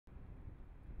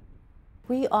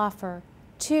we offer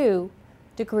two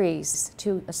degrees,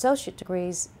 two associate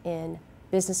degrees in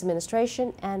business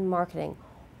administration and marketing.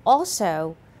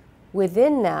 Also,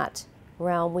 within that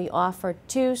realm, we offer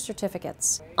two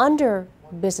certificates. Under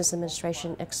business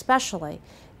administration especially,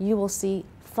 you will see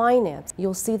finance,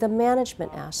 you'll see the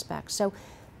management aspect. So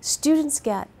students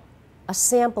get a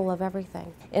sample of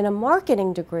everything. In a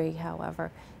marketing degree,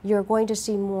 however, you're going to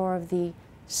see more of the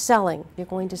selling. You're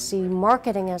going to see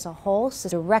marketing as a whole, so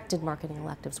directed marketing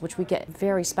electives, which we get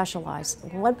very specialized.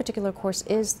 One particular course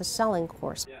is the selling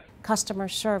course, customer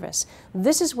service.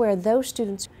 This is where those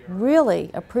students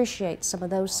really appreciate some of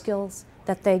those skills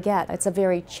that they get. It's a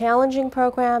very challenging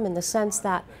program in the sense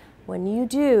that when you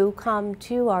do come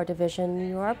to our division,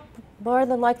 you are more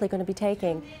than likely going to be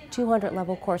taking 200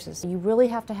 level courses. You really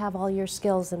have to have all your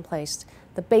skills in place,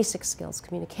 the basic skills,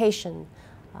 communication,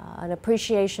 an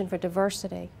appreciation for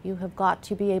diversity. You have got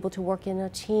to be able to work in a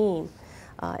team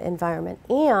environment,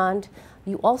 and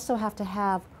you also have to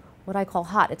have what I call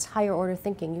HOT, it's higher order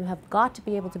thinking. You have got to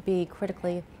be able to be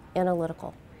critically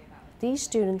analytical. These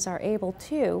students are able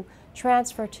to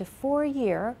transfer to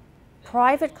 4-year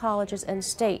private colleges and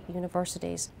state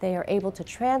universities. They are able to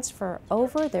transfer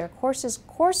over their courses,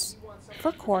 course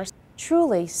for course,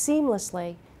 truly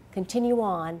seamlessly continue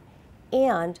on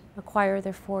and acquire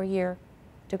their 4-year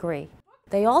degree.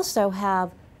 They also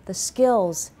have the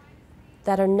skills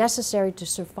that are necessary to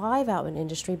survive out in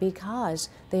industry because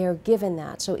they are given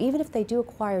that. So even if they do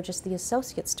acquire just the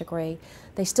associate's degree,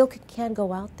 they still can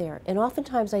go out there. And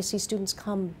oftentimes I see students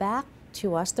come back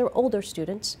to us, they're older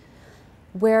students,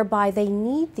 whereby they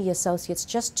need the associates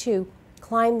just to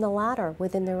climb the ladder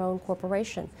within their own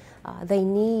corporation. They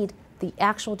need the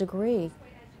actual degree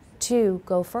to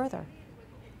go further.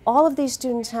 All of these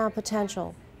students have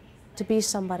potential to be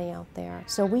somebody out there,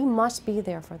 so we must be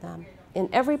there for them in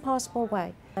every possible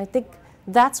way. I think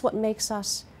that's what makes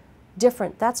us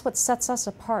different. That's what sets us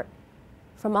apart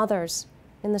from others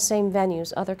in the same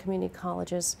venues, other community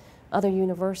colleges, other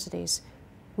universities.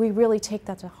 We really take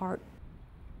that to heart.